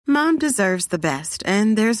Mom deserves the best,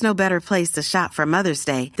 and there's no better place to shop for Mother's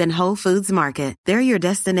Day than Whole Foods Market. They're your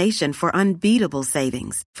destination for unbeatable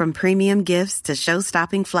savings, from premium gifts to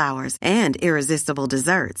show-stopping flowers and irresistible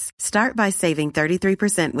desserts. Start by saving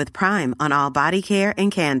 33% with Prime on all body care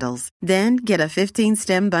and candles. Then get a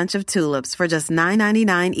 15-stem bunch of tulips for just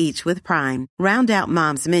 $9.99 each with Prime. Round out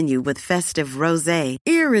Mom's menu with festive rosé,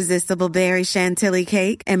 irresistible berry chantilly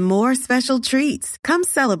cake, and more special treats. Come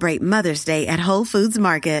celebrate Mother's Day at Whole Foods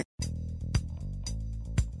Market.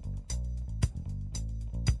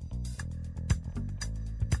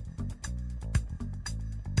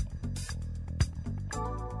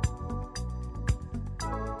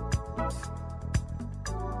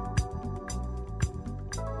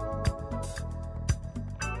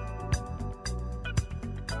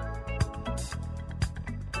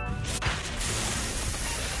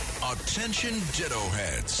 Attention Ditto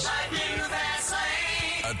Heads.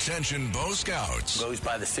 Attention Bo Scouts. Goes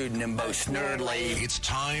by the pseudonym Bo Snerdley. It's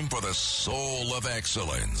time for the Soul of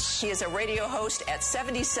Excellence. He is a radio host at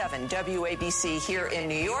 77 WABC here in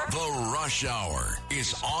New York. The Rush Hour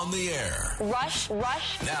is on the air. Rush.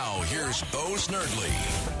 Now here's Bo Snerdley.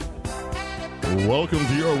 Welcome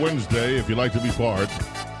to your Wednesday. If you'd like to be part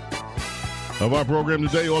of our program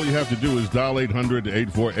today, all you have to do is dial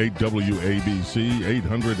 800-848-WABC,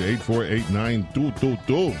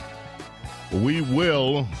 800-848-9222. We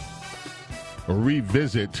will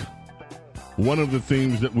revisit one of the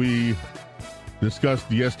themes that we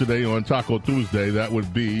discussed yesterday on Taco Tuesday. That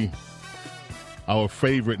would be our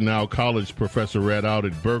favorite now college professorette out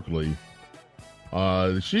at Berkeley.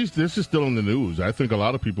 This is still in the news. I think a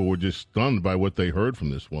lot of people were just stunned by what they heard from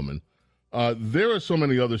this woman. There are so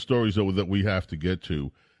many other stories, though, that we have to get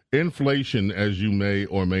to. Inflation, as you may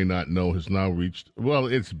or may not know, has now reached, well,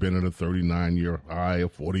 it's been at a 39-year high, a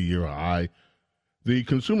 40-year high. The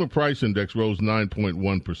Consumer Price Index rose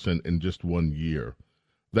 9.1% in just 1 year.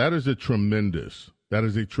 That is a tremendous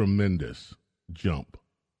jump.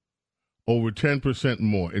 Over 10%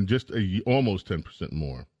 more, in just almost 10%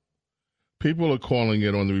 more. People are calling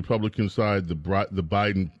it, on the Republican side, the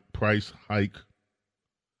Biden price hike,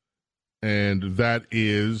 and that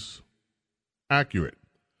is accurate.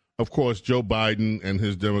 Of course, Joe Biden and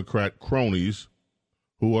his Democrat cronies,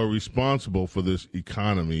 who are responsible for this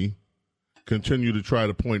economy, continue to try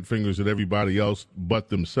to point fingers at everybody else but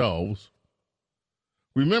themselves.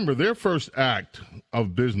 Remember, their first act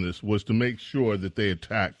of business was to make sure that they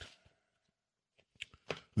attacked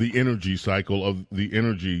the energy cycle of the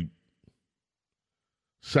energy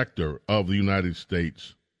sector of the United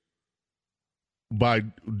States by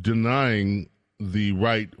denying the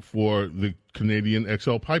right for the Canadian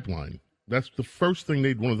XL pipeline. That's the first thing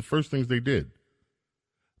one of the first things they did.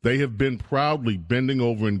 They have been proudly bending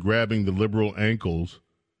over and grabbing the liberal ankles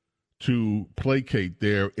to placate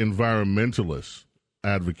their environmentalist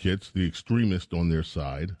advocates, the extremists on their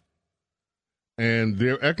side. And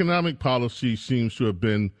their economic policy seems to have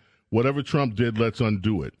been, whatever Trump did, let's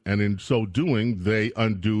undo it. And in so doing, they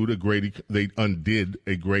undid a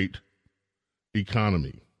great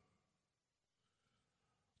economy.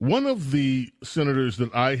 One of the senators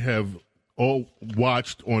that I have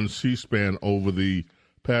watched on C-SPAN over the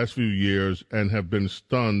past few years and have been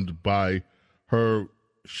stunned by her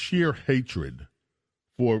sheer hatred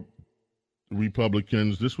for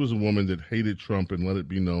Republicans. This was a woman that hated Trump and let it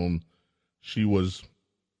be known she was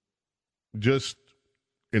just,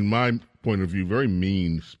 in my point of view, very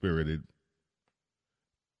mean-spirited,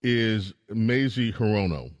 is Mazie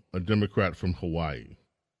Hirono, a Democrat from Hawaii.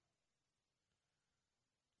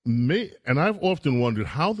 And I've often wondered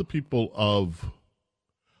how the people of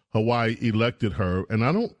Hawaii elected her, and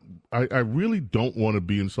I really don't want to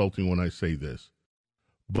be insulting when I say this,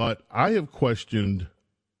 but I have questioned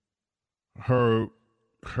her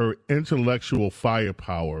intellectual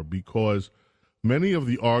firepower, because many of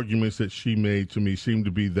the arguments that she made to me seem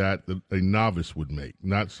to be that a novice would make,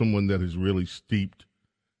 not someone that is really steeped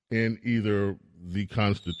in either the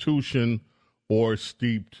Constitution or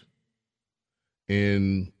steeped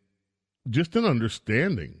in just an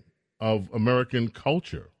understanding of American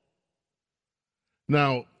culture.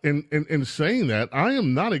 Now, in saying that, I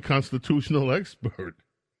am not a constitutional expert.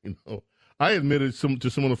 I admitted to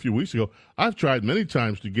someone a few weeks ago, I've tried many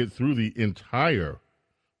times to get through the entire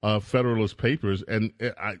Federalist Papers, and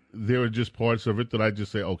there are just parts of it that I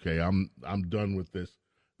just say, okay, I'm done with this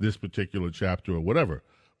particular chapter or whatever.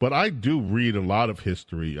 But I do read a lot of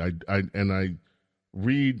history. I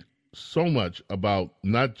read so much about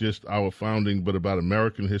not just our founding, but about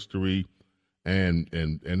American history and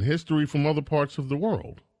history from other parts of the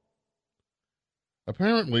world.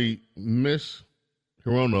 Apparently, Miss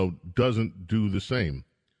Hirono doesn't do the same.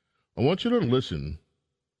 I want you to listen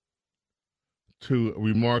to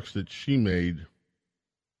remarks that she made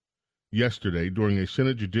yesterday during a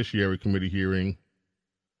Senate Judiciary Committee hearing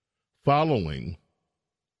following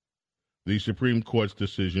the Supreme Court's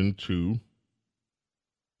decision to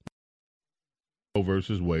Roe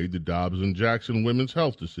versus Wade, the Dobbs and Jackson women's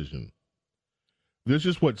health decision. This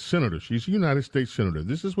is what she's a United States Senator,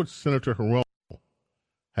 this is what Senator Hirono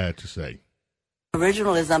had to say.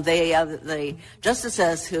 Originalism, the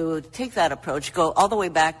justices who take that approach go all the way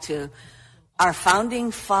back to our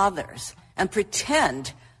founding fathers and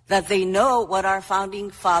pretend that they know what our founding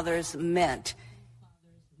fathers meant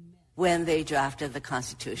when they drafted the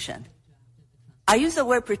Constitution. I use the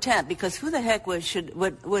word pretend because who the heck would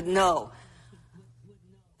know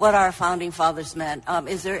what our founding fathers meant?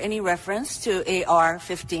 Is there any reference to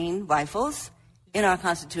AR-15 rifles in our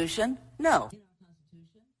Constitution? No.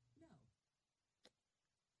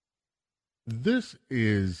 This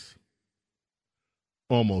is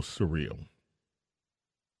almost surreal.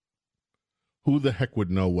 Who the heck would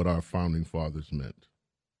know what our founding fathers meant?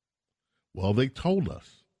 Well, they told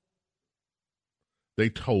us. They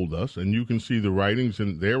told us, and you can see the writings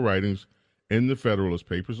and their writings in the Federalist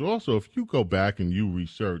Papers. Also, if you go back and you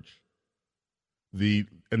research and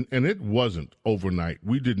it wasn't overnight.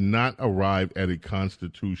 We did not arrive at a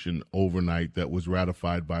constitution overnight that was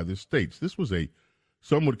ratified by the states. This was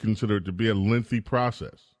some would consider it to be a lengthy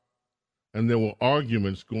process. And there were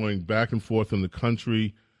arguments going back and forth in the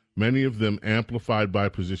country, many of them amplified by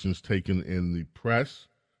positions taken in the press.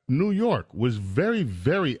 New York was very,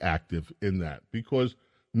 very active in that because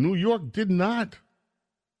New York did not.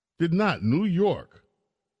 New York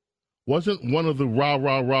wasn't one of the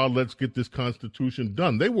rah, let's get this Constitution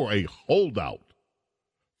done. They were a holdout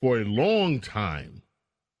for a long time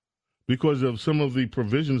because of some of the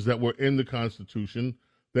provisions that were in the Constitution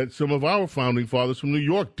that some of our founding fathers from New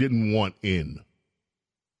York didn't want in.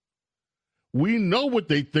 We know what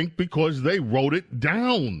they think because they wrote it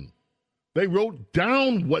down. They wrote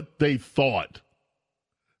down what they thought.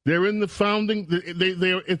 They're in the founding,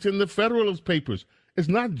 it's in the Federalist Papers. It's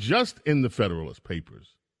not just in the Federalist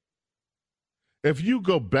Papers. If you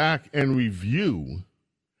go back and review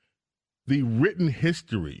the written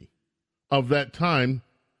history of that time,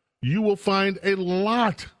 you will find a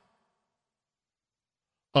lot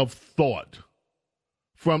of thought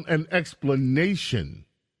from an explanation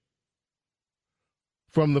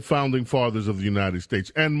from the founding fathers of the United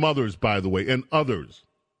States and mothers, by the way, and others.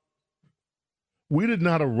 We did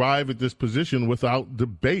not arrive at this position without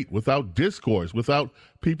debate, without discourse, without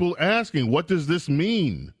people asking, what does this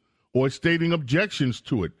mean? Or stating objections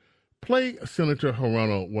to it. Play Senator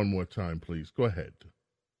Hirono one more time, please. Go ahead.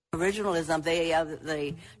 Originalism,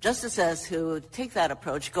 the justices who take that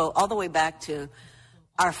approach go all the way back to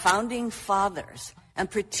our founding fathers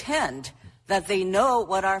and pretend that they know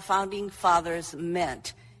what our founding fathers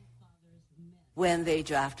meant when they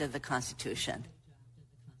drafted the Constitution.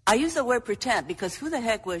 I use the word pretend because who the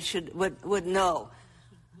heck would know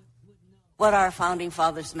what our founding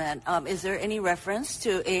fathers meant? Is there any reference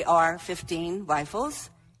to AR-15 rifles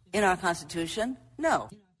in our Constitution? No.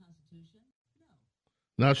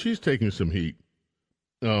 Now, she's taking some heat.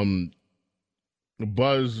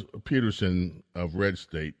 Buzz Peterson of Red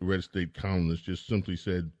State columnist, just simply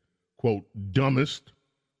said, quote, dumbest,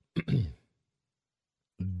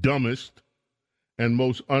 and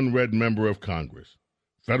most unread member of Congress.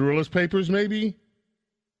 Federalist Papers, maybe?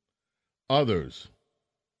 Others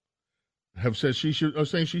have said she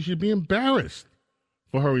should be embarrassed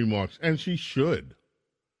for her remarks, and she should.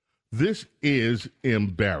 This is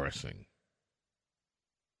embarrassing.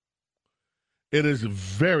 It is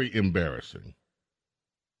very embarrassing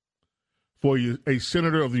for a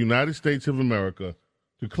senator of the United States of America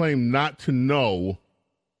to claim not to know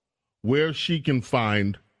where she can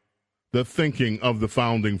find the thinking of the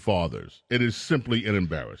founding fathers. It is simply an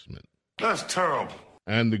embarrassment. That's terrible.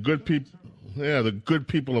 And the good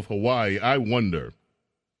people of Hawaii, I wonder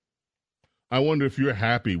if you're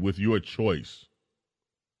happy with your choice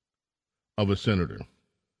of a senator.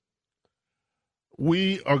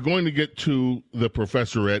 We are going to get to the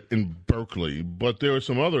professorate in Berkeley, but there are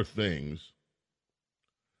some other things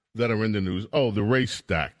that are in the news. Oh, the race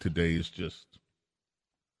stack today is just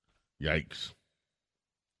yikes.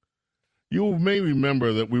 You may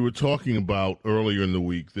remember that we were talking about earlier in the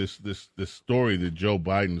week this story that Joe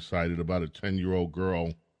Biden cited about a 10-year-old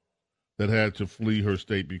girl that had to flee her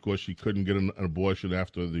state because she couldn't get an abortion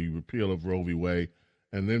after the repeal of Roe v. Wade.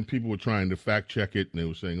 And then people were trying to fact check it, and they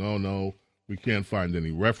were saying, oh, no, we can't find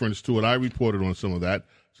any reference to it. I reported on some of that,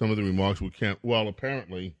 some of the remarks we can't. Well,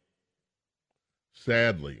 apparently,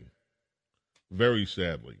 sadly, very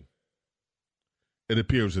sadly, it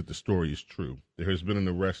appears that the story is true. There has been an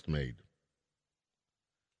arrest made.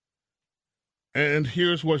 And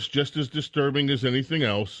here's what's just as disturbing as anything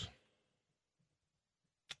else.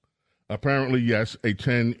 Apparently, yes, a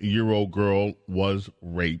 10-year-old girl was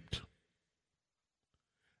raped.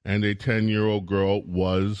 And a 10-year-old girl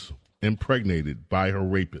was impregnated by her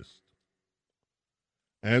rapist.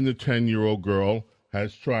 And the 10-year-old girl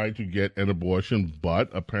has tried to get an abortion, but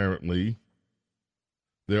apparently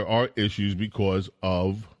there are issues because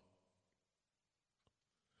of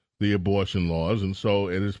the abortion laws. And so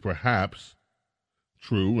it is perhaps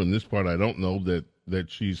true, and this part I don't know, that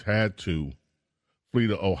she's had to flee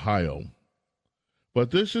to Ohio.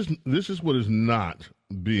 But this is what is not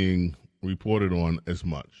being reported on as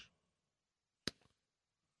much.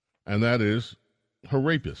 And that is her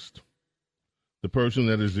rapist. The person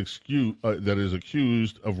that is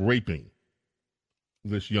accused of raping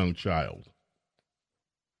this young child.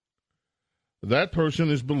 That person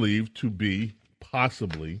is believed to be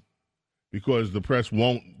possibly, because the press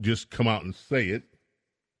won't just come out and say it,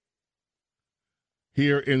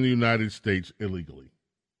 here in the United States illegally.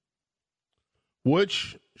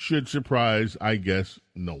 Which should surprise, I guess,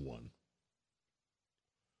 no one.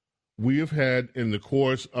 We have had, in the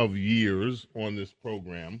course of years on this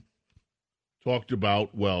program, talked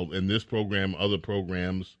about, well, in this program, other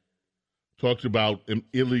programs, talked about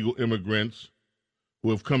illegal immigrants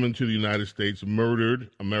who have come into the United States, murdered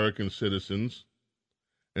American citizens,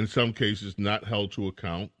 in some cases not held to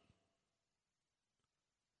account,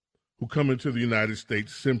 who come into the United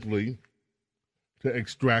States simply to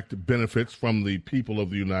extract benefits from the people of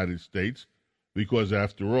the United States, because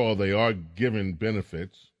after all, they are given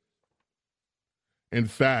benefits. In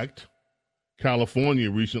fact, California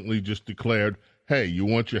recently just declared, hey, you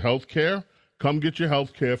want your health care? Come get your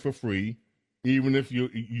health care for free, even if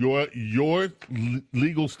your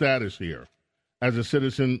legal status here as a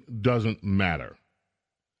citizen doesn't matter.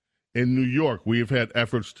 In New York, we have had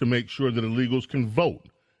efforts to make sure that illegals can vote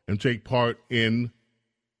and take part in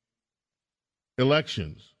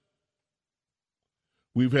elections.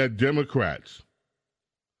 We've had Democrats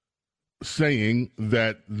saying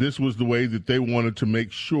that this was the way that they wanted to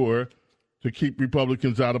make sure to keep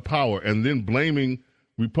Republicans out of power, and then blaming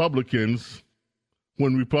Republicans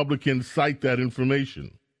when Republicans cite that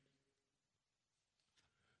information.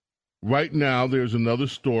 Right now, there's another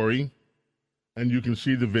story, and you can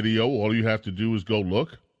see the video. All you have to do is go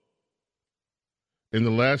look. In the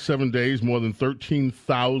last 7 days, more than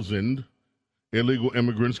 13,000 illegal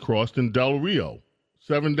immigrants crossed in Del Rio.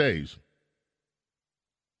 7 days.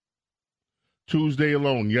 Tuesday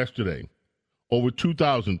alone, yesterday, over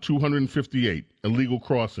 2,258 illegal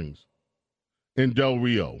crossings in Del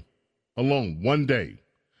Rio alone, 1 day.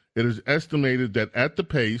 It is estimated that at the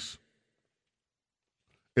pace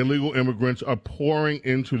illegal immigrants are pouring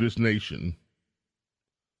into this nation,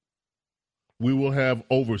 we will have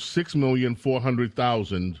over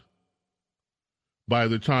 6,400,000 by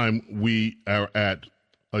the time we are at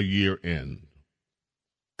a year end.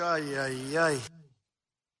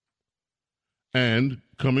 And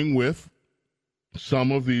coming with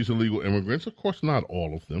some of these illegal immigrants, of course not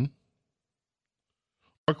all of them,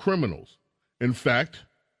 are criminals. In fact,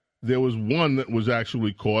 there was one that was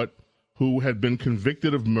actually caught who had been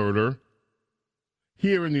convicted of murder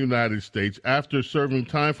here in the United States. After serving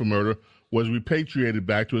time for murder, was repatriated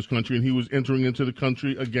back to his country, and he was entering into the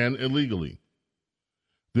country again illegally.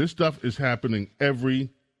 This stuff is happening every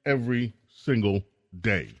single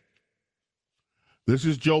day. This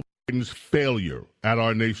is Joe Biden's failure at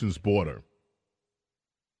our nation's border.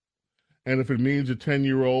 And if it means a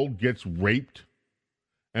 10-year-old gets raped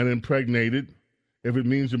and impregnated, if it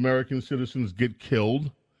means American citizens get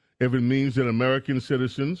killed, if it means that American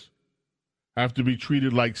citizens have to be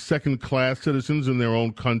treated like second-class citizens in their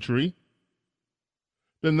own country,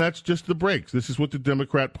 then that's just the breaks. This is what the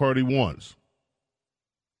Democrat Party wants.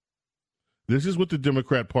 This is what the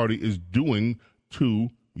Democrat Party is doing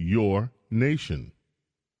to your nation.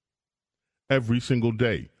 Every single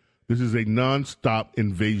day. This is a nonstop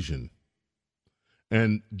invasion.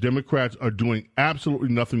 And Democrats are doing absolutely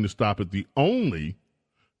nothing to stop it. The only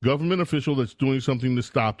government official that's doing something to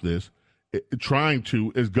stop this, trying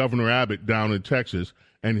to, is Governor Abbott down in Texas.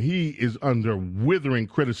 And he is under withering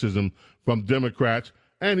criticism from Democrats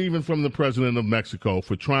and even from the president of Mexico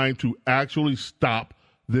for trying to actually stop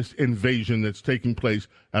this invasion that's taking place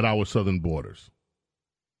at our southern borders.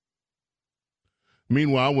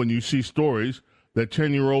 Meanwhile, when you see stories that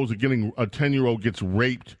 10-year-olds are getting, a 10-year-old gets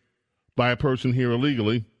raped by a person here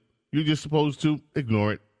illegally, you're just supposed to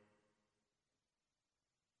ignore it.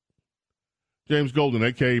 James Golden,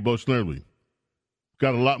 a.k.a. Bo Snerdley,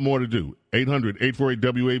 Got a lot more to do.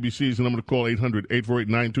 800-848-WABC is the number to call.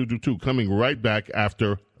 800-848-9222. Coming right back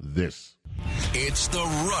after this. It's the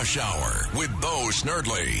Rush Hour with Bo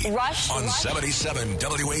Snerdley. Rush on 77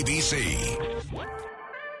 WABC.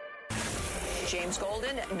 James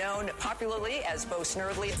Golden, known popularly as Bo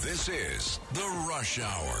Snerdley. This is the Rush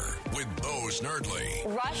Hour with Bo Snerdley.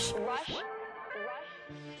 Rush.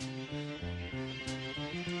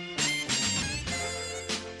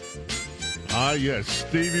 Ah, yes,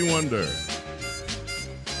 Stevie Wonder.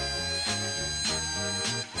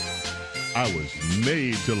 I was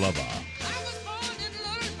made to love her. I was born in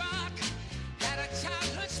Little Rock, had a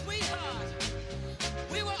childhood sweetheart.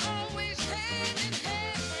 We were always hand in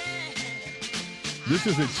hand. This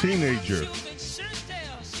is a teenager.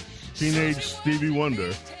 Teenage Stevie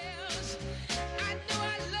Wonder.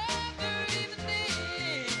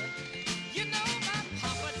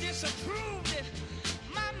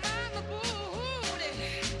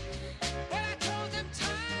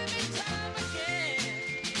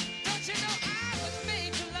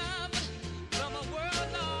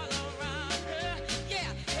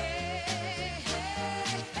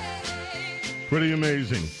 Pretty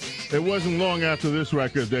amazing. It wasn't long after this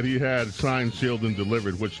record that he had Signed, Sealed, and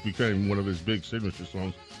Delivered, which became one of his big signature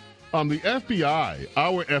songs. The FBI,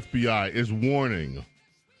 our FBI, is warning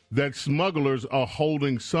that smugglers are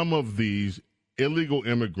holding some of these illegal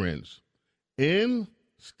immigrants in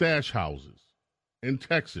stash houses in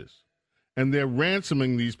Texas, and they're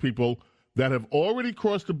ransoming these people that have already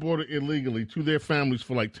crossed the border illegally to their families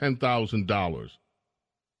for like $10,000.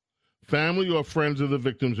 Family or friends of the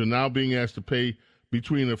victims are now being asked to pay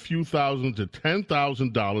between a few thousand to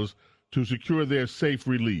 $10,000 to secure their safe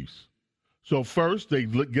release. So first, they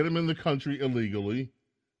get them in the country illegally.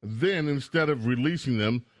 Then, instead of releasing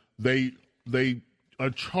them, they are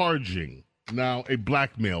charging now a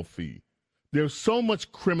blackmail fee. There's so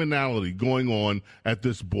much criminality going on at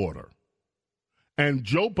this border. And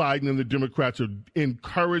Joe Biden and the Democrats are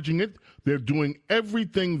encouraging it. They're doing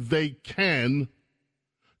everything they can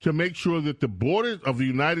to make sure that the border of the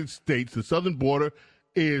United States, the southern border,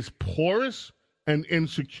 is porous and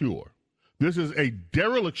insecure. This is a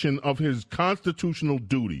dereliction of his constitutional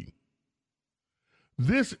duty.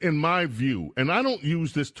 This, in my view, and I don't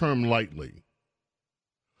use this term lightly,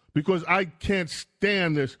 because I can't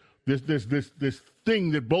stand this thing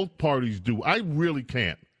that both parties do. I really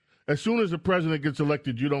can't. As soon as the president gets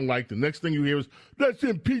elected, you don't like the next thing you hear is, let's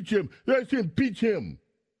impeach him, let's impeach him.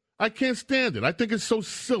 I can't stand it. I think it's so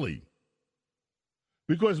silly.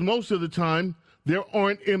 Because most of the time, there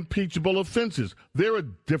aren't impeachable offenses. There are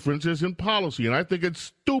differences in policy, and I think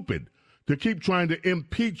it's stupid to keep trying to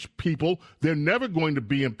impeach people. They're never going to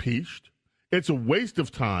be impeached. It's a waste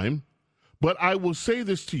of time. But I will say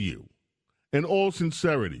this to you in all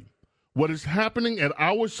sincerity. What is happening at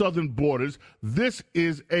our southern borders, this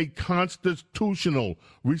is a constitutional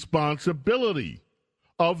responsibility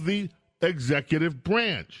of the executive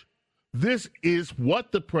branch. This is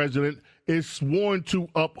what the president is sworn to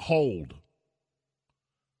uphold.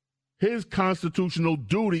 His constitutional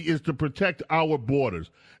duty is to protect our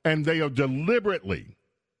borders, and they are deliberately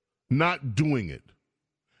not doing it.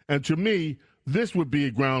 And to me, this would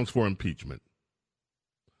be grounds for impeachment.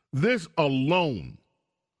 This alone,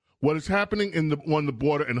 what is happening on the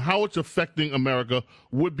border and how it's affecting America,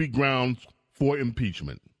 would be grounds for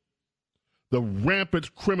impeachment. The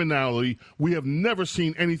rampant criminality, we have never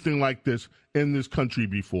seen anything like this in this country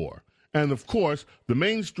before. And, of course, the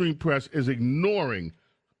mainstream press is ignoring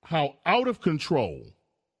how out of control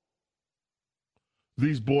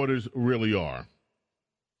these borders really are.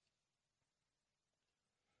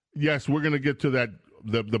 Yes, we're going to get to that,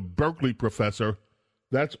 the Berkeley professor.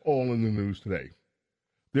 That's all in the news today.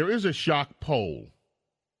 There is a shock poll.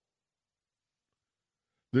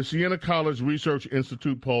 The Siena College Research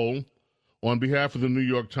Institute poll, on behalf of the New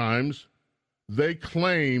York Times, they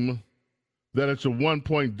claim that it's a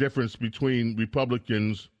 1-point difference between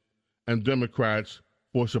Republicans and Democrats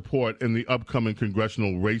for support in the upcoming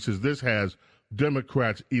congressional races. This has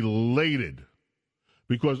Democrats elated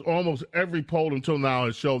because almost every poll until now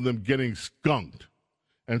has shown them getting skunked.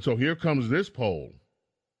 And so here comes this poll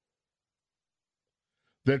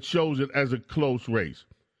that shows it as a close race.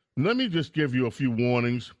 Let me just give you a few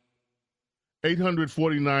warnings.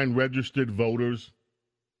 849 registered voters.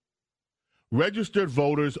 Registered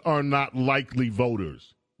voters are not likely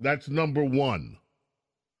voters. That's number one.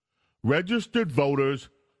 Registered voters,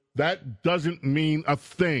 that doesn't mean a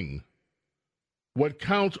thing. What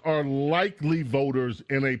counts are likely voters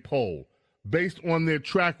in a poll. Based on their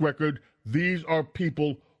track record, these are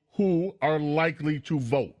people who are likely to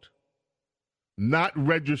vote, not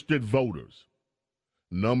registered voters.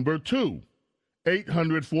 Number 2,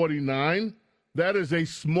 849. That is a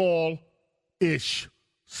small-ish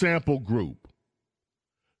sample group.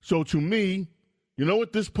 So to me, you know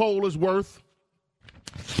what this poll is worth?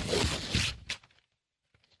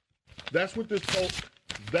 That's what this poll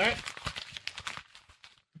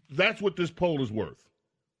that's what this poll is worth.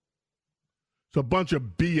 It's a bunch of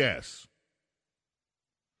BS.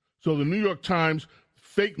 So the New York Times,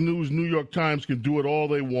 fake news New York Times can do it all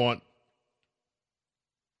they want.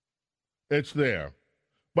 It's there.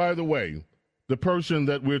 By the way, the person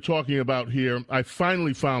that we're talking about here, I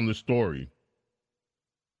finally found the story.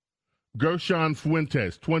 Gershon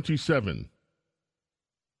Fuentes, 27,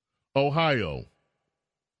 Ohio,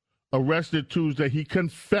 arrested Tuesday. He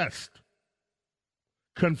confessed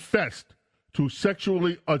to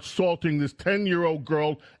sexually assaulting this 10-year-old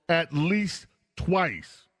girl at least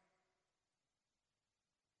twice.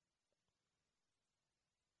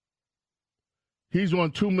 He's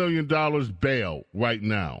on $2 million bail right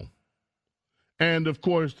now. And, of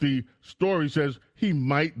course, the story says he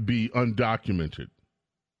might be undocumented.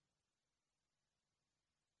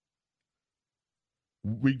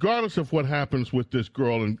 Regardless of what happens with this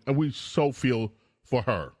girl, and we so feel for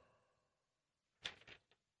her,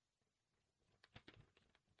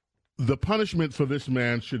 the punishment for this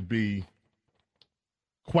man should be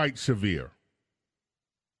quite severe.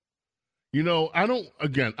 You know, I don't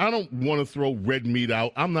want to throw red meat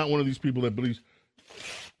out. I'm not one of these people that believes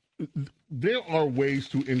there are ways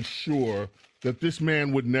to ensure that this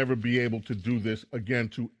man would never be able to do this again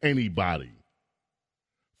to anybody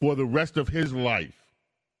for the rest of his life.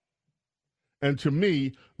 And to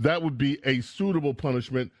me, that would be a suitable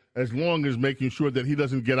punishment as long as making sure that he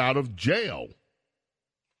doesn't get out of jail.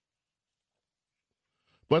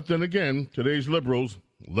 But then again, today's liberals,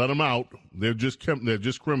 let them out. They're just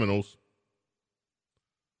criminals.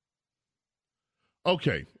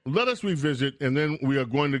 Okay, let us revisit, and then we are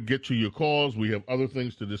going to get to your calls. We have other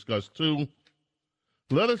things to discuss, too.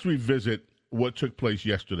 Let us revisit what took place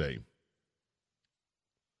yesterday.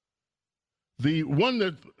 The one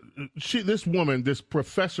that this woman, this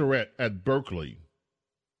professorette at Berkeley,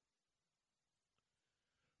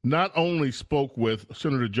 not only spoke with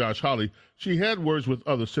Senator Josh Hawley, she had words with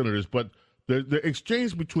other senators, but the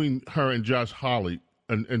exchange between her and Josh Hawley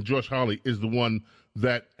and Josh Hawley is the one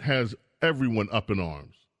that has everyone up in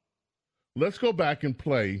arms. Let's go back and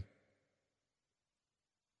play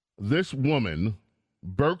this woman,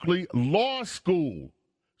 Berkeley Law School.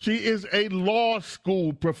 She is a law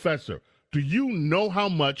school professor. Do you know how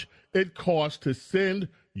much it costs to send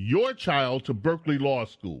your child to Berkeley Law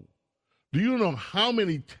School? Do you know how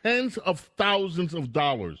many tens of thousands of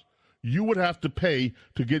dollars you would have to pay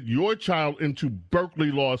to get your child into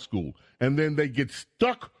Berkeley Law School? And then they get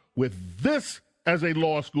stuck with this as a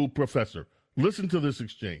law school professor. Listen to this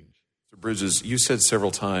exchange. Mr. Bridges, you said several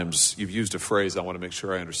times, you've used a phrase, I want to make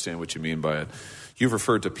sure I understand what you mean by it. You've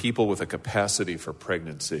referred to people with a capacity for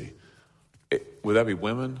pregnancy. Would that be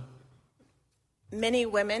women? Many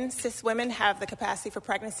women, cis women, have the capacity for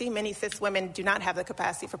pregnancy. Many cis women do not have the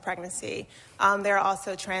capacity for pregnancy. There are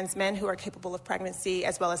also trans men who are capable of pregnancy,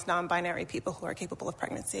 as well as non-binary people who are capable of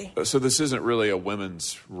pregnancy. So this isn't really a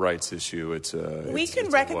women's rights issue. We can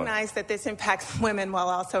recognize that this impacts women while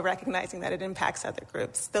also recognizing that it impacts other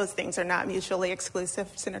groups. Those things are not mutually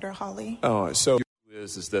exclusive, Senator Hawley. Oh, so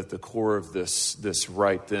is that the core of this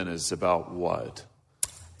right then is about what?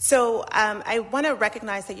 So I want to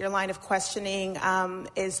recognize that your line of questioning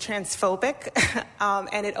is transphobic,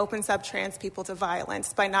 and it opens up trans people to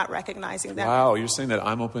violence by not recognizing that. Wow, you're saying that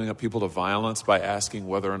I'm opening up people to violence by asking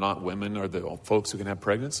whether or not women are the folks who can have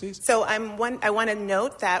pregnancies? So I want to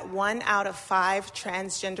note that 1 out of 5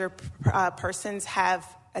 transgender persons have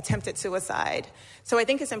attempted suicide. So I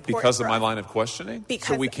think it's important because of my line of questioning?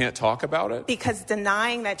 So we can't talk about it? Because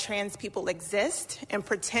denying that trans people exist and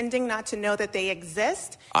pretending not to know that they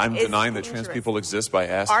exist I'm is denying dangerous. that trans people exist by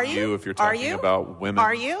asking you if you're talking about women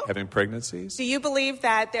having pregnancies? Do you believe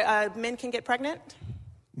that men can get pregnant?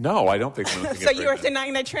 No, I don't think women can get So pregnant. you are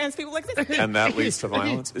denying that trans people exist? And that leads to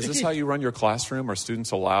violence? Is this how you run your classroom? Are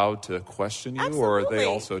students allowed to question you? Absolutely. Or are they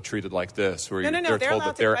also treated like this, where No, they're told allowed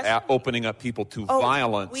that to they're question. Opening up people to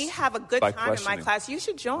violence? We have a good by time in my questioning? class. You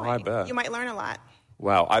should join. Oh, I bet. You might learn a lot.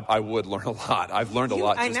 Wow, I would learn a lot. I've learned a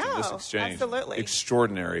lot just in this know. exchange. Absolutely.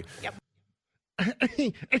 Extraordinary. Yep. Are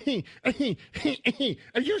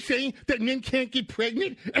you saying that men can't get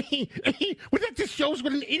pregnant? Well, that just shows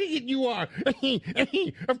what an idiot you are.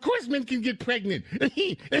 Of course men can get pregnant.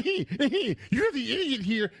 You're the idiot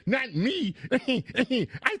here, not me.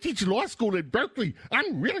 I teach law school at Berkeley.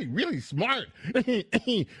 I'm really, really smart.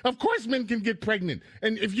 Of course men can get pregnant.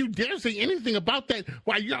 And if you dare say anything about that,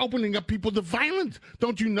 why, you're opening up people to violence.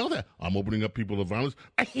 Don't you know that? I'm opening up people to violence.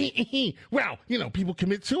 Well, people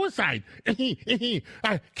commit suicide.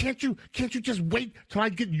 Can't you just wait till I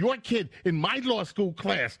get your kid in my law school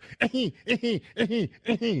class? This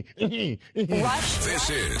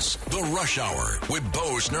is the Rush Hour with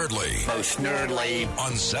Bo Snerdley. Bo Snerdley.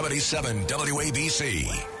 On 77 WABC.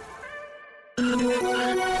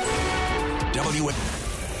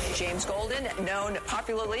 James Golden, known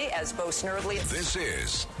popularly as Bo Snerdley. This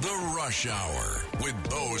is the Rush Hour with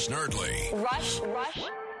Bo Snerdley. Rush.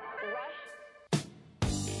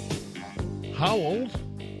 How old?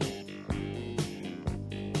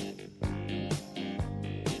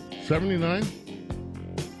 79?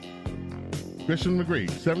 Christian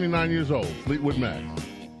McGree, 79 years old, Fleetwood Mac.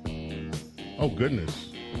 Oh,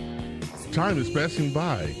 goodness. Time is passing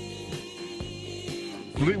by.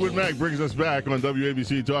 Fleetwood Mac brings us back on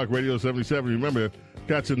WABC Talk Radio 77. Remember,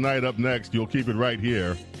 Cats at Night up next. You'll keep it right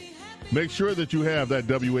here. Make sure that you have that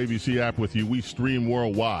WABC app with you. We stream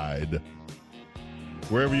worldwide.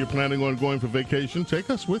 Wherever you're planning on going for vacation,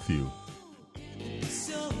 take us with you.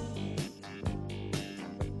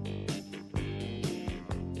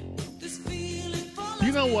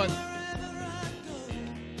 You know what?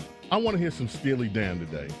 I want to hear some Steely Dan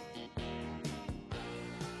today.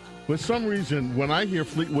 For some reason, when I hear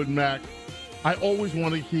Fleetwood Mac, I always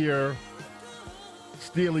want to hear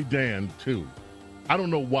Steely Dan, too. I don't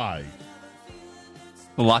know why.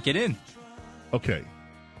 We'll lock it in. Okay.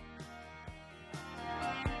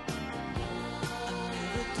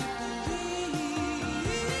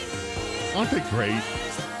 Aren't they great?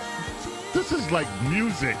 This is like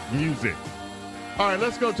music. All right,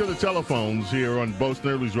 let's go to the telephones here on Bo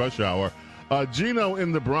Snerdley's Rush Hour. Gino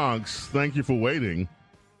in the Bronx, thank you for waiting.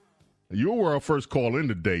 You were our first call in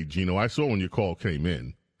today, Gino. I saw when your call came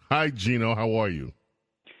in. Hi, Gino. How are you?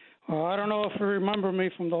 I don't know if you remember me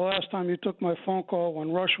from the last time you took my phone call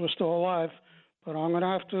when Rush was still alive, but I'm going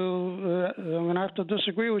to have to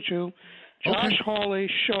disagree with you. Josh Hawley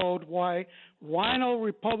showed why Rhino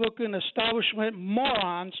Republican establishment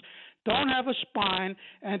morons don't have a spine,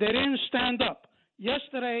 and they didn't stand up.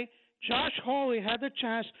 Yesterday, Josh Hawley had the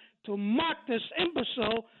chance to mock this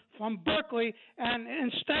imbecile from Berkeley, and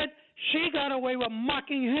instead she got away with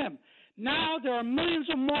mocking him. Now there are millions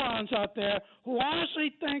of morons out there who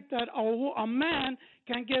honestly think that a man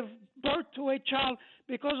can give birth to a child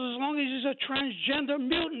because as long as he's a transgender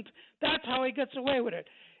mutant, that's how he gets away with it.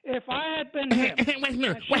 If I had been him, wait,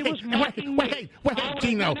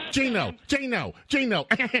 Gino. Wait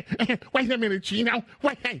a minute, Gino.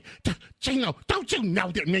 Gino, don't you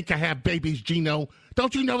know that men can have babies, Gino?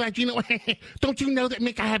 Don't you know that, Gino? Don't you know that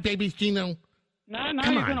men can have babies, Gino? Now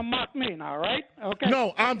you're going to mock me now, right? Okay.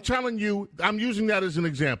 No, I'm telling you, I'm using that as an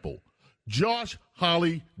example. Josh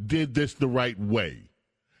Hawley did this the right way.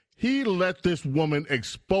 He let this woman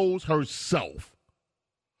expose herself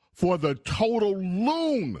for the total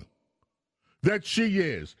loon that she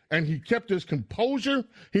is. And he kept his composure.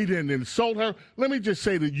 He didn't insult her. Let me just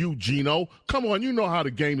say to you, Gino, come on, you know how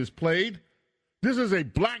the game is played. This is a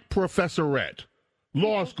black professorette,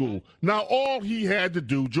 law school. Now, all he had to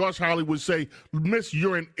do, Josh Hawley would say, Miss,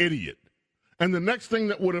 you're an idiot. And the next thing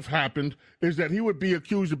that would have happened is that he would be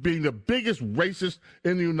accused of being the biggest racist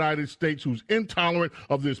in the United States who's intolerant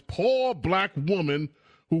of this poor black woman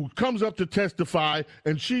who comes up to testify,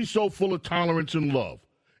 and she's so full of tolerance and love.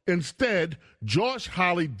 Instead, Josh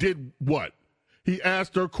Hawley did what? He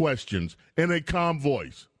asked her questions in a calm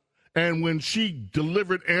voice. And when she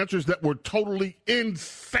delivered answers that were totally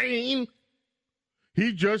insane,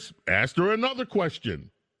 he just asked her another question.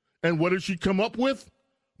 And what did she come up with?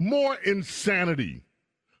 More insanity.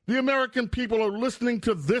 The American people are listening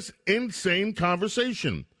to this insane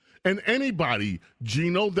conversation. And anybody,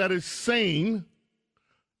 Gino, that is sane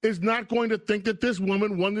is not going to think that this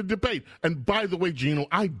woman won the debate. And by the way, Gino,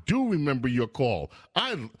 I do remember your call.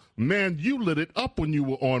 Man, you lit it up when you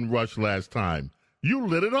were on Rush last time. You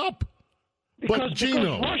lit it up. But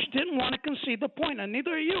Gino, because Rush didn't want to concede the point, and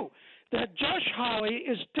neither are you. That Josh Hawley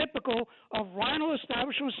is typical of Rhino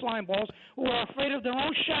establishment slimeballs who are afraid of their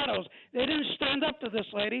own shadows. They didn't stand up to this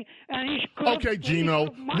lady, and he could. Okay, Gino,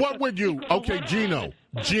 what would you? Okay, Gino.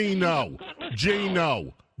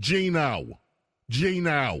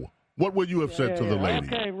 What would you have said to the lady?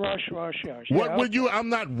 Okay, Rush. What would you? I'm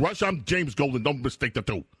not Rush. I'm James Golden. Don't mistake the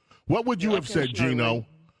two. What would you have said, Gino?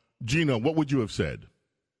 Gino, what would you have said?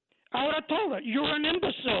 I would have told her, you're an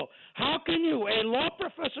imbecile. How can you, a law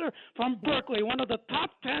professor from Berkeley, one of the top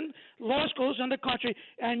 10 law schools in the country,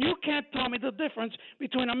 and you can't tell me the difference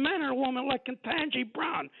between a man and a woman like Ketanji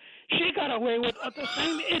Brown? She got away with the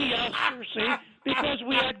same idiocy because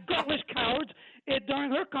we had gutless cowards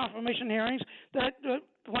during her confirmation hearings that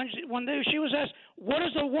she was asked, what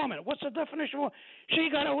is a woman? What's the definition of a woman? She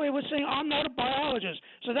got away with saying, I'm not a biologist.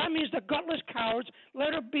 So that means the gutless cowards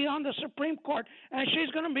let her be on the Supreme Court, and she's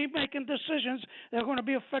going to be making decisions that are going to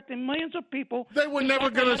be affecting millions of people. They were never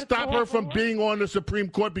going to stop her from being on the Supreme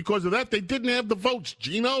Court because of that. They didn't have the votes,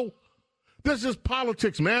 Gino. This is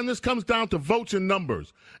politics, man. This comes down to votes and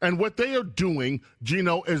numbers. And what they are doing,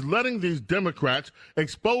 Gino, is letting these Democrats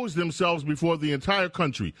expose themselves before the entire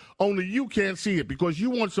country. Only you can't see it because you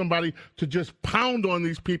want somebody to just pound on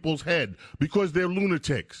these people's head because they're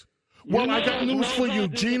lunatics. Well, I got news for you,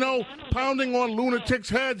 Gino. Pounding on lunatics'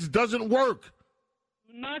 heads doesn't work.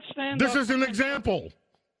 This is an example.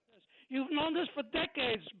 You've known this for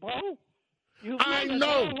decades, Bo. I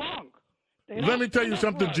know. Let me tell you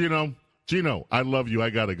something, Gino. Gino, I love you. I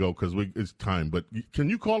got to go because it's time. But can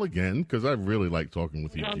you call again? Because I really like talking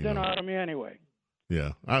with you, Gino. Gino. Dinner out of me anyway.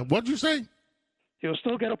 Yeah. What'd you say? You'll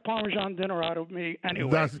still get a Parmesan dinner out of me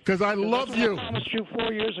anyway. That's because I love you. I promised you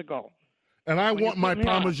 4 years ago. And I want my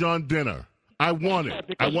Parmesan dinner. I want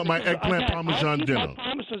it. I want my eggplant Parmesan dinner. My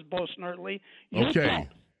promises, Bo Snerdley. Okay.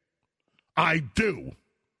 I do.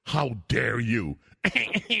 How dare you?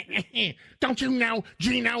 Don't you know,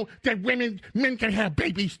 Gino, that men can have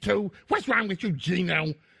babies too? What's wrong with you,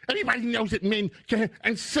 Gino? Everybody knows that men can,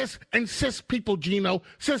 and cis people, Gino,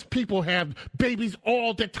 cis people have babies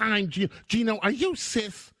all the time, Gino. Are you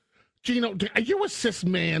cis? Gino, are you a cis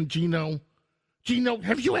man, Gino? Gino,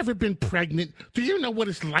 have you ever been pregnant? Do you know what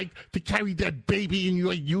it's like to carry that baby in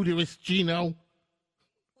your uterus, Gino?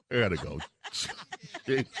 I gotta go.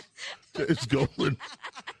 It's going.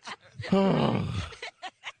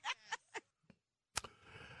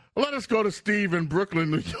 Let us go to Steve in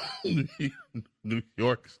Brooklyn, New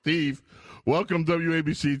York. Steve, welcome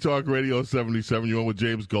WABC Talk Radio 77. You're on with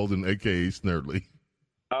James Golden, a.k.a. Snerdley.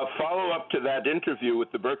 Follow up to that interview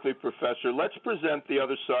with the Berkeley professor. Let's present the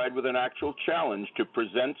other side with an actual challenge to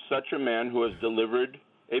present such a man who has delivered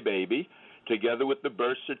a baby, together with the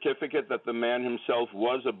birth certificate that the man himself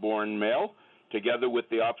was a born male, together with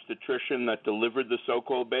the obstetrician that delivered the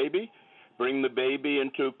so-called baby. Bring the baby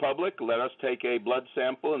into public. Let us take a blood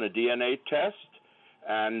sample and a DNA test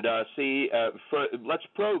and see. Let's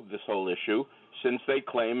probe this whole issue since they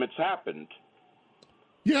claim it's happened.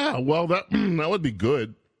 Yeah, well, that would be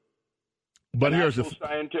good. But here's the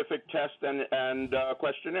scientific test and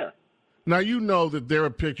questionnaire. Now, you know that there are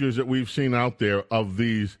pictures that we've seen out there of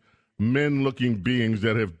these men-looking beings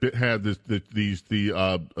that have had these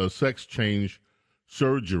sex change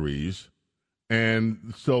surgeries,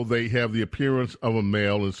 and so they have the appearance of a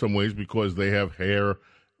male in some ways because they have hair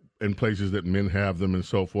in places that men have them and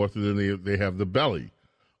so forth, and then they have the belly.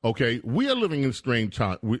 Okay, we are living in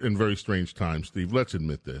very strange times, Steve. Let's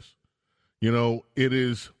admit this. You know, it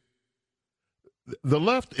is. The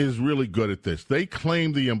left is really good at this. They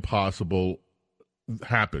claim the impossible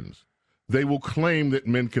happens. They will claim that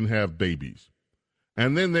men can have babies.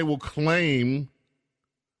 And then they will claim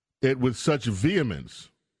it with such vehemence.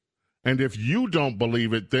 And if you don't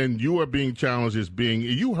believe it, then you are being challenged as being,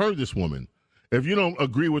 you heard this woman. If you don't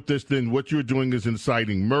agree with this, then what you're doing is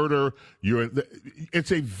inciting murder.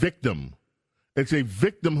 It's a victim. It's a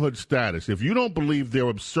victimhood status. If you don't believe their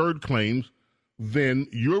absurd claims, then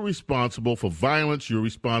you're responsible for violence. You're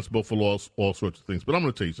responsible for all sorts of things. But I'm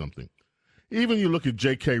going to tell you something. Even you look at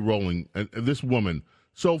J.K. Rowling, and this woman,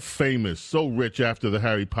 so famous, so rich after the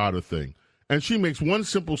Harry Potter thing, and she makes one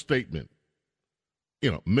simple statement.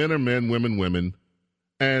 You know, men are men, women, women,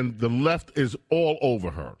 and the left is all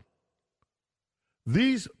over her.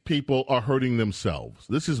 These people are hurting themselves.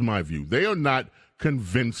 This is my view. They are not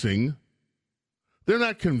convincing. They're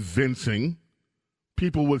not convincing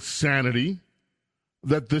people with sanity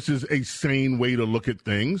that this is a sane way to look at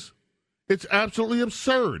things. It's absolutely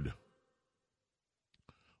absurd.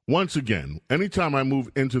 Once again, anytime I move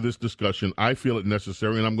into this discussion, I feel it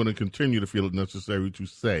necessary, and I'm going to continue to feel it necessary to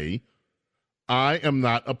say, I am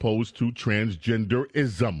not opposed to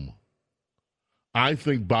transgenderism. I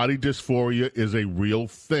think body dysphoria is a real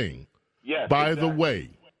thing. Yes, By the way,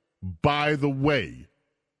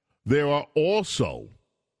 there are also,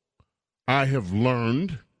 I have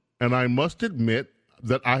learned, and I must admit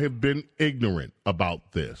that I have been ignorant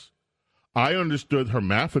about this. I understood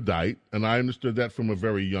hermaphrodite, and I understood that from a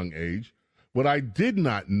very young age. But I did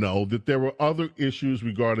not know that there were other issues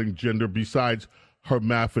regarding gender besides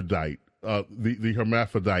hermaphrodite, the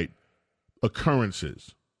hermaphrodite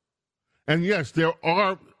occurrences. And yes, there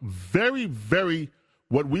are very, very,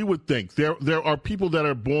 what we would think, there are people that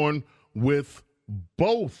are born with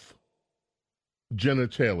both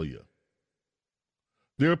genitalia.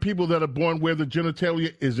 There are people that are born where the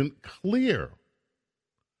genitalia isn't clear.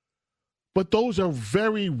 But those are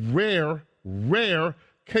very rare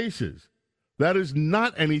cases. That is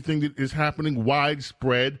not anything that is happening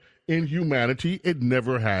widespread in humanity. It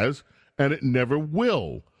never has, and it never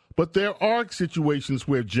will. But there are situations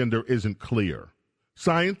where gender isn't clear.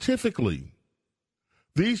 Scientifically,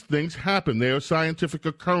 these things happen. They are scientific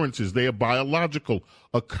occurrences. They are biological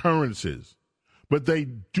occurrences. But they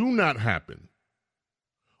do not happen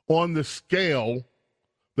on the scale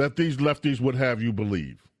that these lefties would have you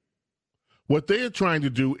believe. What they are trying to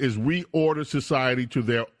do is reorder society to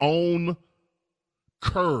their own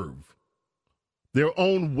curve, their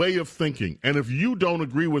own way of thinking. And if you don't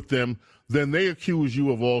agree with them, then they accuse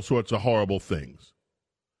you of all sorts of horrible things.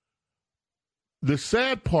 The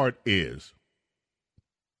sad part is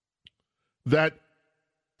that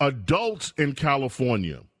adults in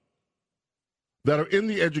California that are in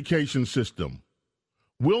the education system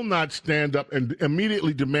will not stand up and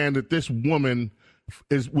immediately demand that this woman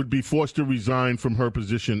would be forced to resign from her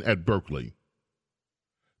position at Berkeley,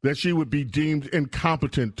 that she would be deemed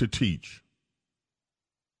incompetent to teach.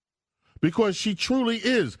 Because she truly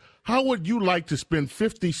is. How would you like to spend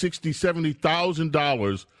 $50,000, $60,000,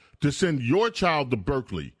 $70,000 to send your child to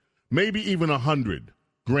Berkeley, maybe even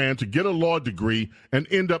 $100,000 to get a law degree and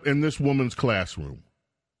end up in this woman's classroom?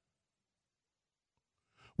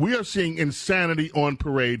 We are seeing insanity on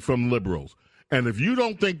parade from liberals. And if you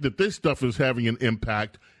don't think that this stuff is having an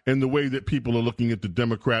impact in the way that people are looking at the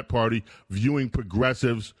Democrat Party, viewing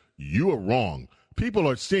progressives, you are wrong. People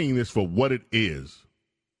are seeing this for what it is.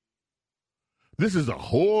 This is a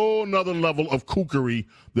whole nother level of kookery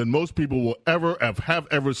than most people will ever have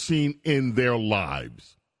ever seen in their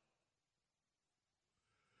lives.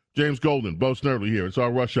 James Golden, Bo Snerdley here. It's our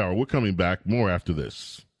Rush Hour. We're coming back. More after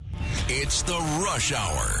this. It's the Rush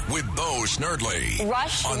Hour with Bo Snerdley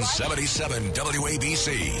on 77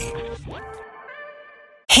 WABC.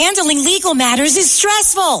 Handling legal matters is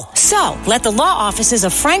stressful. So, let the law offices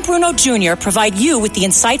of Frank Bruno Jr. provide you with the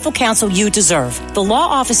insightful counsel you deserve. The law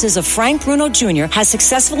offices of Frank Bruno Jr. has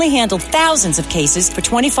successfully handled thousands of cases for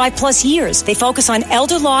 25 plus years. They focus on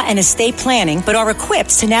elder law and estate planning, but are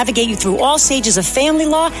equipped to navigate you through all stages of family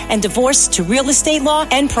law and divorce to real estate law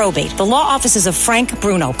and probate. The law offices of Frank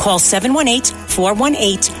Bruno. Call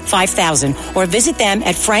 718-418-5000 or visit them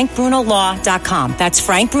at frankbrunolaw.com. That's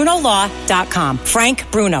frankbrunolaw.com. Frank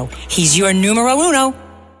Bruno. He's your numero uno.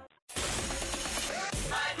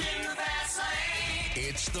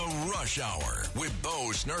 It's the Rush Hour with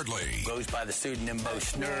Bo Snerdley. Goes by the pseudonym Bo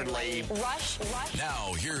Snerdley. Rush.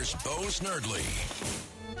 Now here's Bo Snerdley.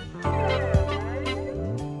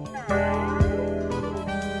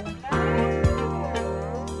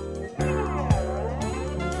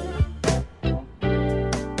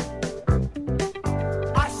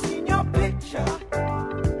 I seen your picture.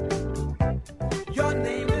 Your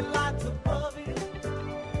name is lots above it.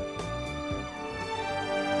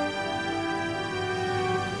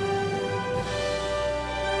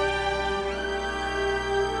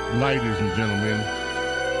 Ladies and gentlemen,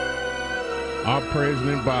 our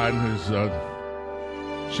President Biden is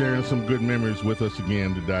sharing some good memories with us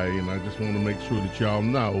again today, and I just want to make sure that y'all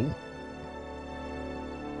know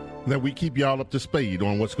that we keep y'all up to speed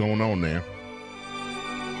on what's going on there.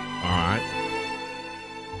 All right.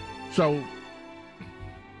 So,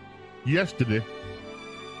 yesterday,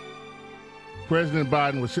 President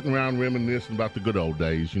Biden was sitting around reminiscing about the good old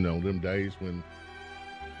days, you know, them days when,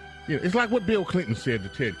 you know, it's like what Bill Clinton said to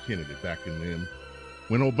Ted Kennedy back in them.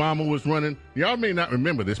 When Obama was running, y'all may not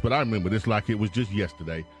remember this, but I remember this like it was just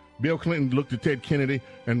yesterday. Bill Clinton looked at Ted Kennedy,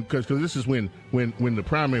 and because this is when the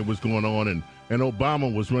primary was going on, and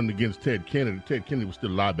Obama was running against Ted Kennedy. Ted Kennedy was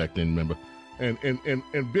still alive back then, remember? And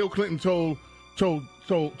Bill Clinton told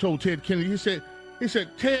Ted Kennedy, he said,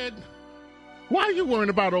 Ted, why are you worrying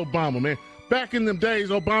about Obama, man? Back in them days,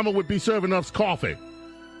 Obama would be serving us coffee.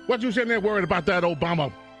 What you sitting there worried about that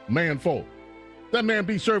Obama man for? That man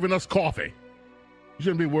be serving us coffee. You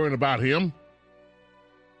shouldn't be worrying about him.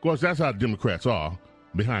 Of course, that's how Democrats are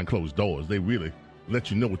behind closed doors. They really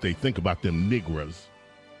let you know what they think about them niggers.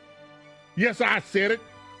 Yes, I said it,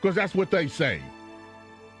 because that's what they say.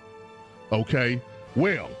 Okay,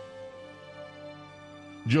 well,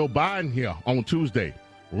 Joe Biden here on Tuesday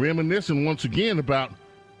reminiscing once again about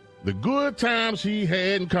the good times he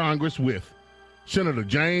had in Congress with Senator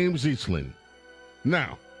James Eastland.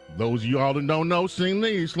 Now, those of y'all that don't know Senator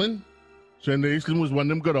Eastland was one of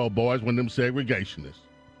them good old boys, one of them segregationists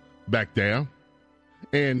back there.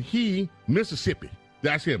 And he, Mississippi,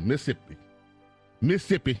 that's him,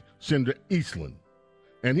 Mississippi Senator Eastland.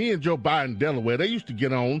 And he and Joe Biden, Delaware, they used to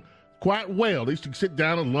get on quite well. They used to sit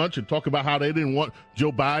down at lunch and talk about how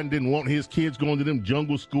Joe Biden didn't want his kids going to them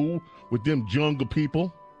jungle school with them jungle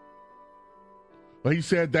people. But he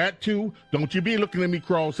said that too. Don't you be looking at me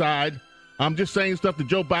cross-eyed. I'm just saying stuff that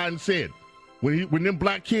Joe Biden said. When them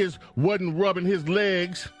black kids wasn't rubbing his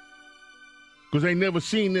legs, because they never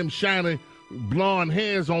seen them shiny blonde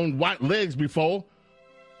hairs on white legs before,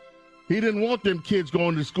 he didn't want them kids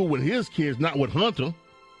going to school with his kids, not with Hunter.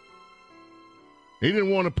 He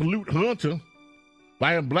didn't want to pollute Hunter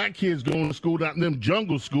by having black kids going to school out in them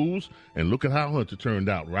jungle schools. And look at how Hunter turned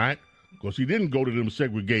out, right? Because he didn't go to them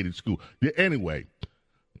segregated schools. Anyway,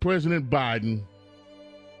 President Biden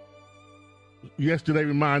yesterday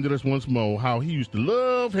reminded us once more how he used to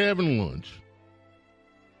love having lunch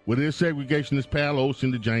with his segregationist pal, old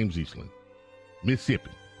Senator James Eastland,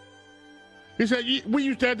 Mississippi. He said, we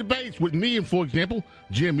used to have debates with me and, for example,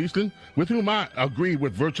 Jim Eastland, with whom I agreed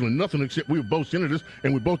with virtually nothing except we were both senators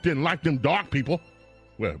and we both didn't like them dark people.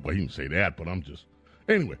 Well, he didn't say that, but I'm just...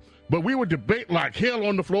 Anyway, but we would debate like hell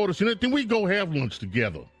on the floor of the Senate, then we go have lunch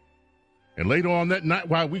together. And later on that night,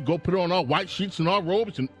 while we go put on our white sheets and our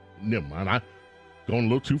robes, and never mind, I'm going a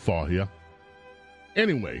little too far here.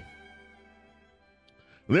 Anyway,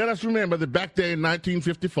 let us remember that back there in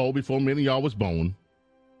 1954, before many of y'all was born,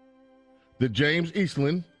 that James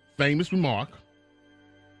Eastland, famous remark,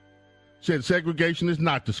 said segregation is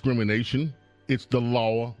not discrimination, it's the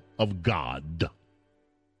law of God.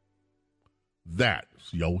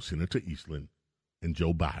 That's yo Senator Eastland and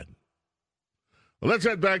Joe Biden. Well, let's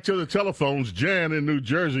head back to the telephones. Jan in New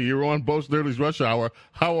Jersey, you're on Bo Snerdley's Rush Hour.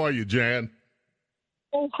 How are you, Jan?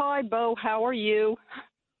 Oh, hi, Bo. How are you?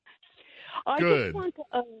 Good.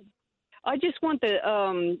 I guess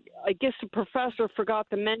the professor forgot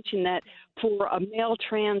to mention that for a male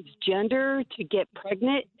transgender to get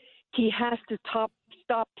pregnant, he has to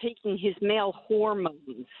stop taking his male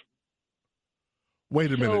hormones.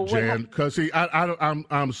 Wait a minute, Jan, because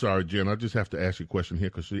I'm sorry, Jan. I just have to ask you a question here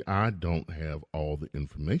because I don't have all the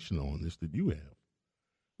information on this that you have.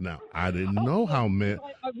 Now, I didn't know how many.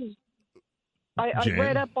 I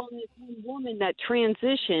read up on this one woman that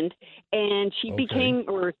transitioned, and he became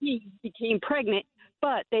pregnant,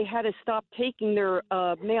 but they had to stop taking their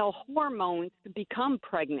male hormones to become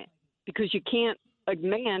pregnant because a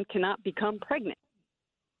man cannot become pregnant.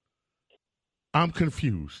 I'm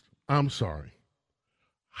confused. I'm sorry.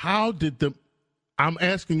 I'm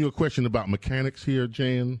asking you a question about mechanics here,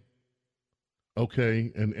 Jan.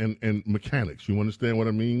 Okay, and mechanics. You understand what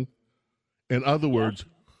I mean? In other words,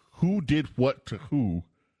 who did what to who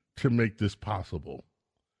to make this possible?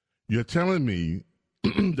 You're telling me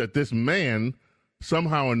that this man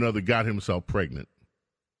somehow or another got himself pregnant.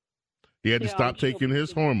 He had to stop taking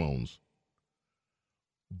his hormones.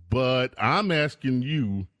 But I'm asking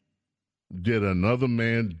you, did another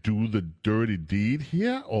man do the dirty deed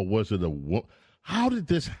here, or was it a woman? How did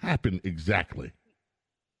this happen exactly?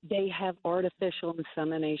 They have artificial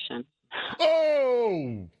insemination.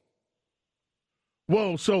 Oh!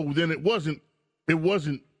 Well, so then it wasn't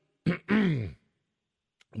the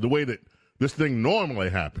way that this thing normally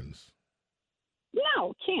happens.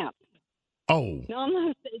 No, it can't. Oh.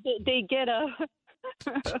 No, they get a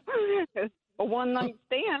one-night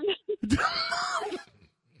stand.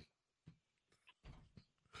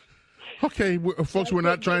 Okay, folks, we're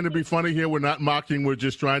not trying to be funny here. We're not mocking. We're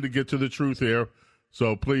just trying to get to the truth here.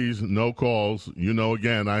 So please, no calls.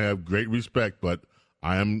 Again, I have great respect, but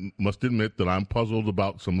must admit that I'm puzzled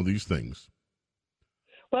about some of these things.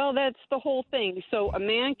 Well, that's the whole thing. So a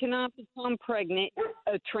man cannot become pregnant,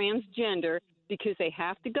 a transgender, because they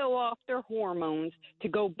have to go off their hormones to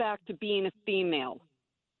go back to being a female.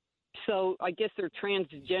 So I guess they're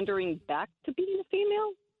transgendering back to being a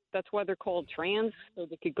female? That's why they're called trans, so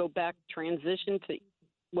they could go back, transition to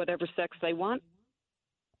whatever sex they want.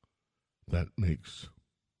 That makes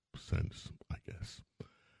sense, I guess.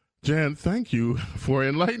 Jan, thank you for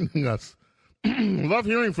enlightening us. Love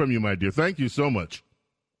hearing from you, my dear. Thank you so much.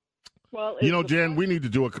 Well, Jan, we need to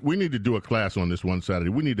do a class on this one Saturday.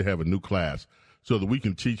 We need to have a new class so that we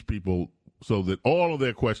can teach people so that all of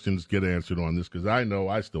their questions get answered on this, because I know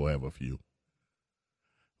I still have a few.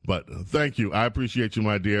 But thank you. I appreciate you,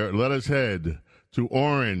 my dear. Let us head to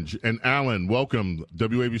Orange and Allen. Welcome,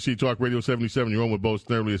 WABC Talk Radio 77. You're on with Bo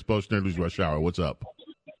Snerdley. It's Bo Snerdley's Rush Hour. What's up?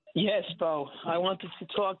 Yes, Bo. I wanted to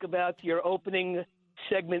talk about your opening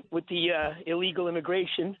segment with the illegal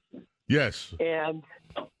immigration. Yes. And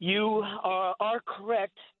you are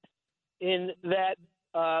correct in that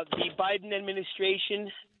the Biden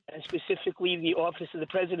administration, and specifically the Office of the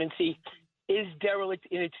Presidency, is derelict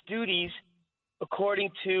in its duties according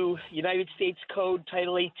to United States Code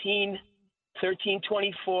Title 18,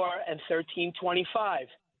 1324, and 1325,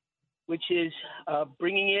 which is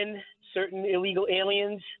bringing in certain illegal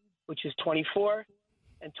aliens, which is 24,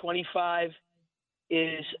 and 25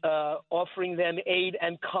 is offering them aid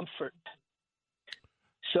and comfort.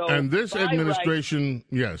 So, and this administration,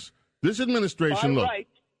 yes, this administration, look,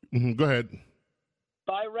 go ahead.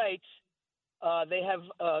 By rights,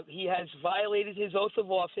 he has violated his oath of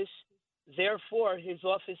office. Therefore, his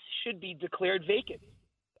office should be declared vacant.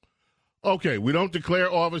 Okay, we don't declare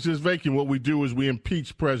offices vacant. What we do is we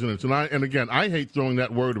impeach presidents. And again, I hate throwing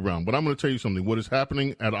that word around, but I'm going to tell you something. What is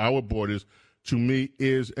happening at our borders, to me,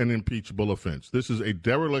 is an impeachable offense. This is a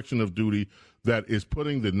dereliction of duty that is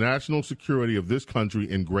putting the national security of this country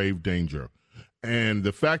in grave danger. And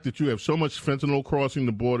the fact that you have so much fentanyl crossing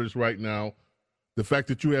the borders right now, the fact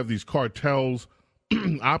that you have these cartels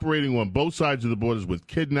operating on both sides of the borders with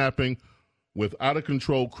kidnapping, with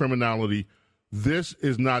out-of-control criminality, this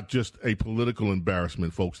is not just a political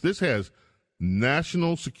embarrassment, folks. This has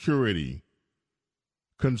national security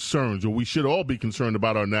concerns, or we should all be concerned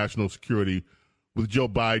about our national security with Joe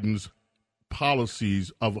Biden's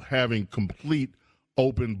policies of having complete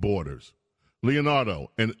open borders.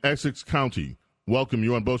 Leonardo in Essex County, welcome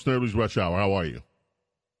you on Bo Snerdly's Rush Hour. How are you?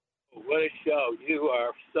 What a show. You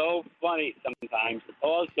are so funny sometimes.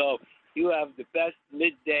 Also, you have the best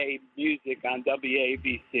midday music on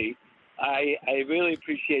WABC. I really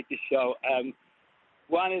appreciate the show.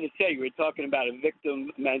 Wanted to say, you were talking about a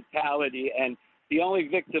victim mentality, and the only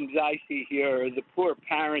victims I see here are the poor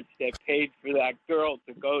parents that paid for that girl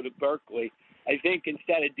to go to Berkeley. I think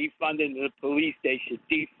instead of defunding the police, they should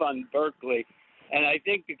defund Berkeley. And I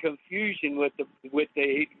think the confusion with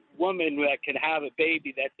the woman that can have a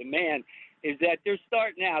baby that's a man is that they're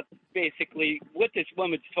starting out basically what this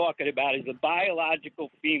woman's talking about is a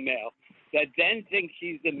biological female that then thinks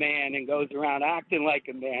she's the man and goes around acting like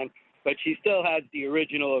a man, but she still has the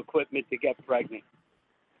original equipment to get pregnant.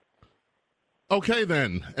 Okay,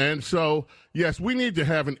 then. And so, yes, we need to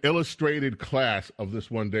have an illustrated class of this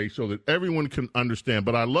one day so that everyone can understand.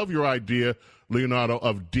 But I love your idea, Leonardo,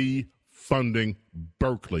 of defunding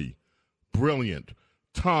Berkeley. Brilliant.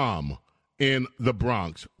 Tom in the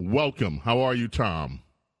Bronx, welcome. How are you, Tom?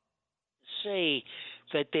 Say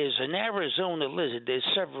that there's an Arizona lizard. There's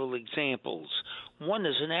several examples. One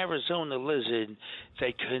is an Arizona lizard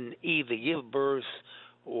that can either give birth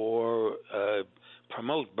or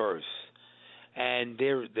promote birth. And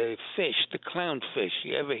they're fish, the clownfish.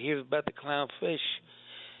 You ever hear about the clownfish?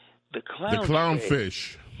 The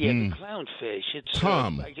clownfish. Yeah, the clownfish. It's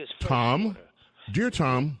Tom. Dear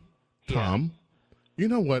Tom, you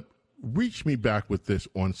know what? Reach me back with this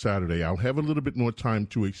on Saturday. I'll have a little bit more time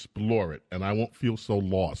to explore it, and I won't feel so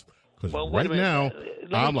lost. Because right now,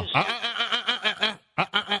 I'm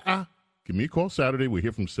give me a call Saturday. We're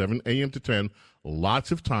here from 7 a.m. to 10.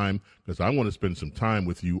 Lots of time, because I want to spend some time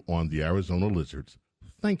with you on the Arizona Lizards.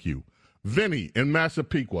 Thank you. Vinny in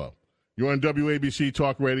Massapequa. You're on WABC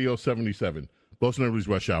Talk Radio 77. Bo Snerdly's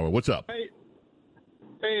Rush Hour. What's up?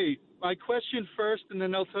 Hey, my question first, and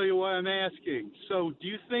then I'll tell you why I'm asking. So do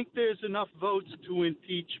you think there's enough votes to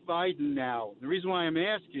impeach Biden now? The reason why I'm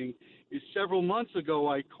asking is several months ago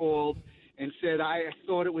I called and said I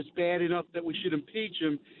thought it was bad enough that we should impeach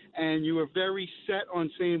him, and you were very set on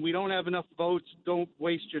saying we don't have enough votes, don't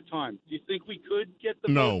waste your time. Do you think we could get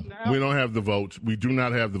the votes now? No, we don't have the votes. We do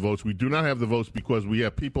not have the votes. We do not have the votes because we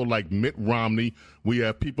have people like Mitt Romney. We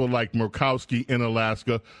have people like Murkowski in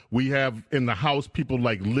Alaska. We have in the House people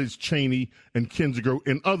like Liz Cheney and Kinzinger.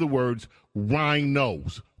 In other words, Ryan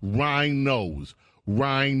knows.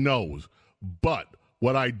 But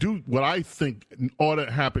what I think ought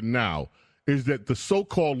to happen now is that the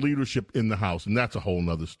so-called leadership in the House, and that's a whole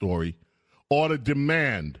other story, ought to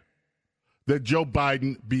demand that Joe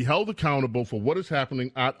Biden be held accountable for what is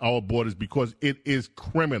happening at our borders because it is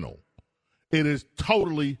criminal. It is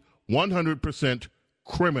totally 100%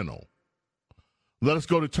 criminal. Let us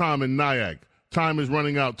go to Tom in Nyack. Time is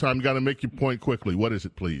running out. Tom, you got to make your point quickly. What is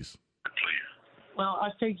it, please? Well, I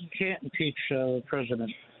think you can't impeach the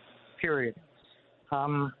president, period.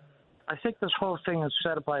 I think this whole thing is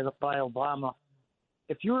set up by Obama.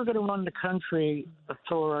 If you were going to run the country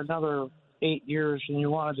for another 8 years and you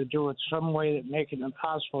wanted to do it some way that make it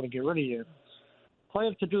impossible to get rid of you, all you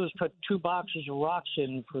have to do is put 2 boxes of rocks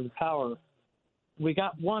in for the power, we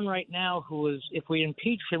got one right now who is, if we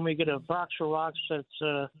impeach him, we get a box of rocks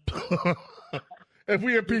that's... If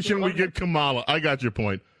we impeach him, we get Kamala. I got your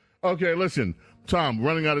point. Okay, listen, Tom,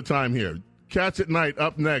 running out of time here. Cats at Night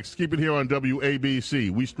up next. Keep it here on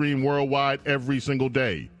WABC. We stream worldwide every single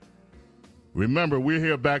day. Remember, we're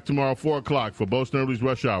here back tomorrow, 4 o'clock, for Bo Snerdley's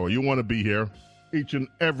Rush Hour. You want to be here each and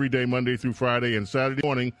every day, Monday through Friday, and Saturday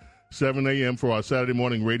morning, 7 a.m. for our Saturday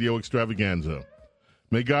morning radio extravaganza.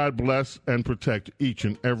 May God bless and protect each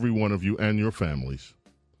and every one of you and your families.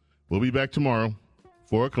 We'll be back tomorrow,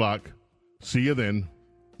 4 o'clock. See you then.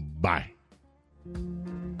 Bye.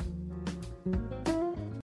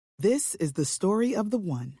 This is the story of the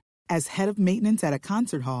one. As head of maintenance at a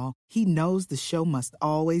concert hall, he knows the show must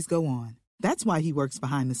always go on. That's why he works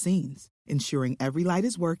behind the scenes, ensuring every light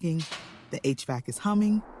is working, the HVAC is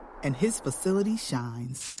humming, and his facility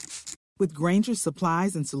shines. With Grainger's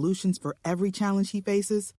supplies and solutions for every challenge he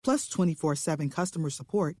faces, plus 24/7 customer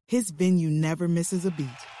support, his venue never misses a beat.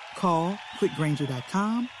 Call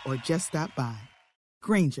quickgrainger.com or just stop by.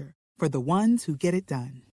 Grainger, for the ones who get it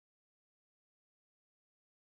done.